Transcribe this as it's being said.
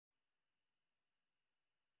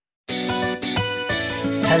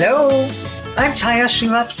Hello, I'm Chaya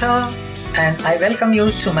Srivatsa and I welcome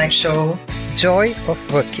you to my show Joy of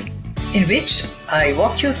Working, in which I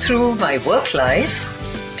walk you through my work life,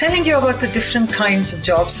 telling you about the different kinds of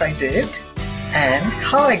jobs I did and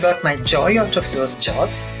how I got my joy out of those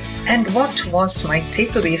jobs and what was my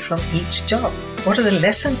takeaway from each job. What are the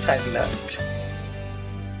lessons I've learned?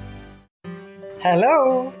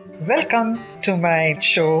 Hello, welcome to my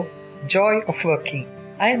show Joy of Working.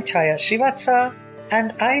 I am Chaya Srivatsa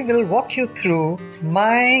and I will walk you through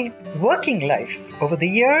my working life over the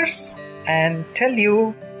years and tell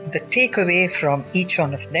you the takeaway from each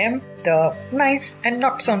one of them, the nice and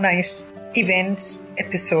not so nice events,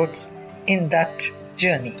 episodes in that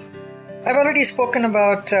journey. I've already spoken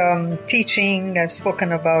about teaching, I've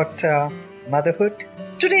spoken about motherhood.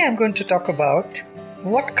 Today I'm going to talk about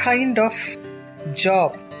what kind of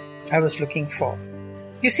job I was looking for.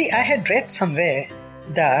 You see, I had read somewhere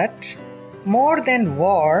that more than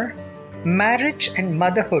war, marriage and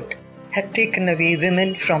motherhood had taken away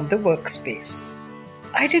women from the workspace.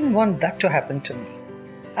 I didn't want that to happen to me.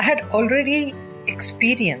 I had already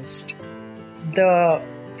experienced the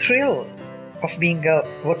thrill of being a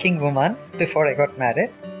working woman before I got married.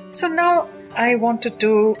 So now I wanted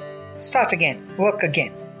to start again, work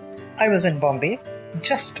again. I was in Bombay,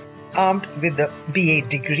 just armed with a BA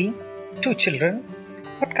degree, 2 children.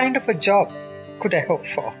 What kind of a job could I hope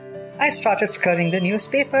for? I started scouring the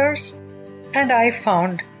newspapers and I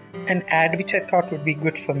found an ad which I thought would be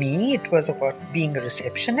good for me. It was about being a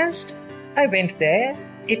receptionist. I went there.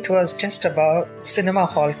 It was just about cinema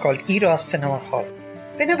hall called Eros Cinema Hall.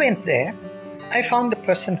 When I went there, I found the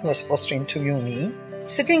person who was supposed to interview me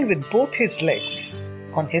sitting with both his legs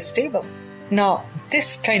on his table. Now,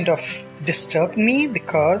 this kind of disturbed me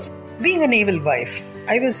because being a naval wife,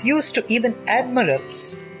 I was used to even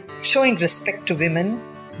admirals showing respect to women,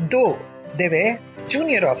 though they were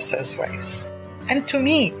junior officers' wives. And to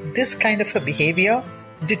me, this kind of a behavior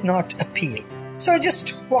did not appeal. So I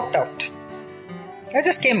just walked out. I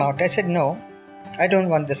just came out. I said, no, I don't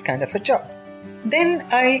want this kind of a job. Then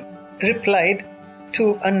I replied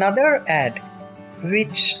to another ad,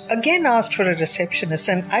 which again asked for a receptionist,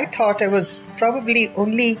 and I thought I was probably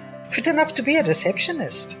only fit enough to be a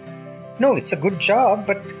receptionist. No, it's a good job,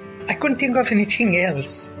 but I couldn't think of anything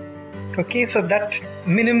else. Okay, so that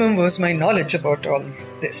minimum was my knowledge about all of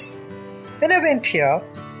this. When I went here,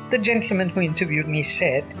 the gentleman who interviewed me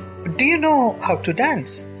said, do you know how to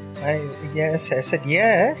dance? I said,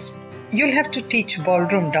 yes. You'll have to teach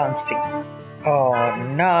ballroom dancing. Oh,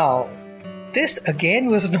 now, this again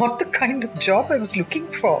was not the kind of job I was looking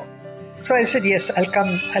for. So I said, yes, I'll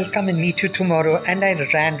come and meet you tomorrow. And I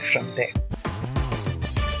ran from there.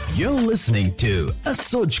 You're listening to a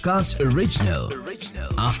Sojcast original.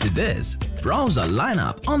 After this, browse our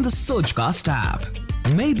lineup on the Sojcast app.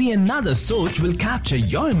 Maybe another Soj will capture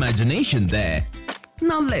your imagination there.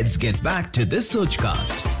 Now let's get back to this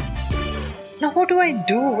Sojcast. Now what do I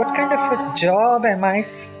do? What kind of a job am I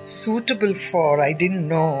suitable for? I didn't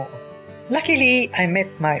know. Luckily, I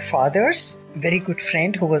met my father's very good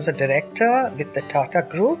friend who was a director with the Tata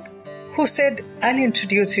Group, who said, I'll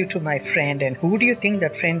introduce you to my friend. And who do you think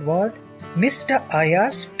that friend was? Mr.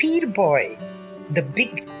 Ayaz Peer Boy, the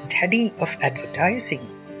big daddy of advertising,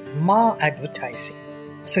 Ma Advertising.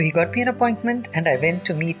 So he got me an appointment and I went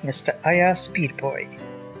to meet Mr. Ayaz Peer Boy,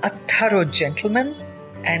 a thorough gentleman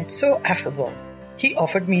and so affable. He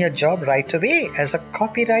offered me a job right away as a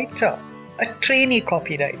copywriter, a trainee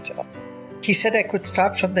copywriter. He said I could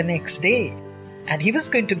start from the next day. And he was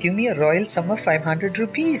going to give me a royal sum of 500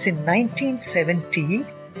 rupees. In 1970,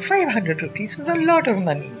 500 rupees was a lot of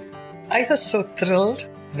money. I was so thrilled,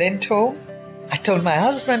 went home. I told my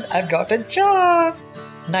husband, I've got a job,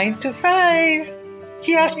 9 to 5.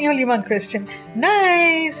 He asked me only one question,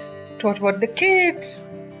 nice, what about the kids?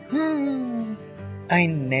 I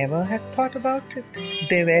never had thought about it.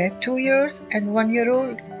 They were 2 years and 1 year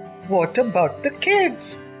old. What about the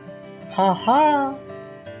kids?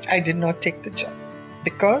 I did not take the job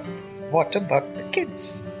because what about the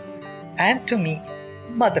kids? And to me,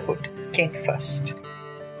 motherhood came first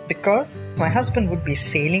because my husband would be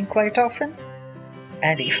sailing quite often,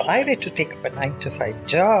 and if I were to take up a 9 to 5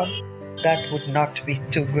 job, that would not be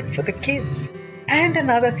too good for the kids. And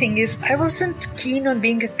another thing is, I wasn't keen on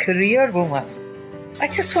being a career woman. I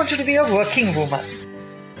just wanted to be a working woman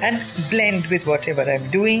and blend with whatever I'm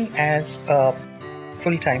doing as a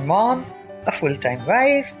full-time mom, a full-time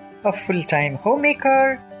wife, a full-time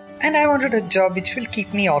homemaker, and I wanted a job which will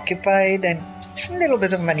keep me occupied and a little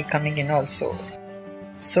bit of money coming in also.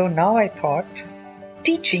 So now I thought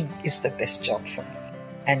teaching is the best job for me.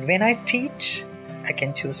 And when I teach, I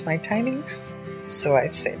can choose my timings. So I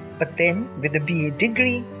said, but then with a BA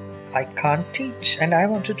degree, I can't teach, and I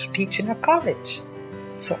wanted to teach in a college.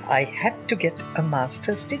 So I had to get a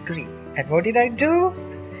master's degree. And what did I do?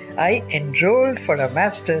 I enrolled for a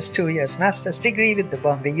master's, 2 years master's degree with the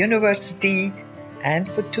Bombay University. And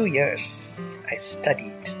for 2 years, I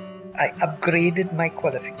studied. I upgraded my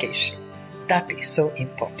qualification. That is so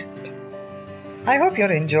important. I hope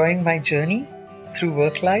you're enjoying my journey through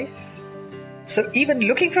work life. So even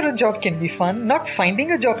looking for a job can be fun. Not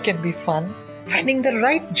finding a job can be fun. Finding the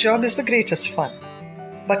right job is the greatest fun.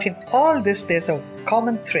 But in all this, there's a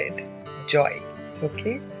common thread. Joy.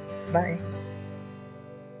 Okay? Bye.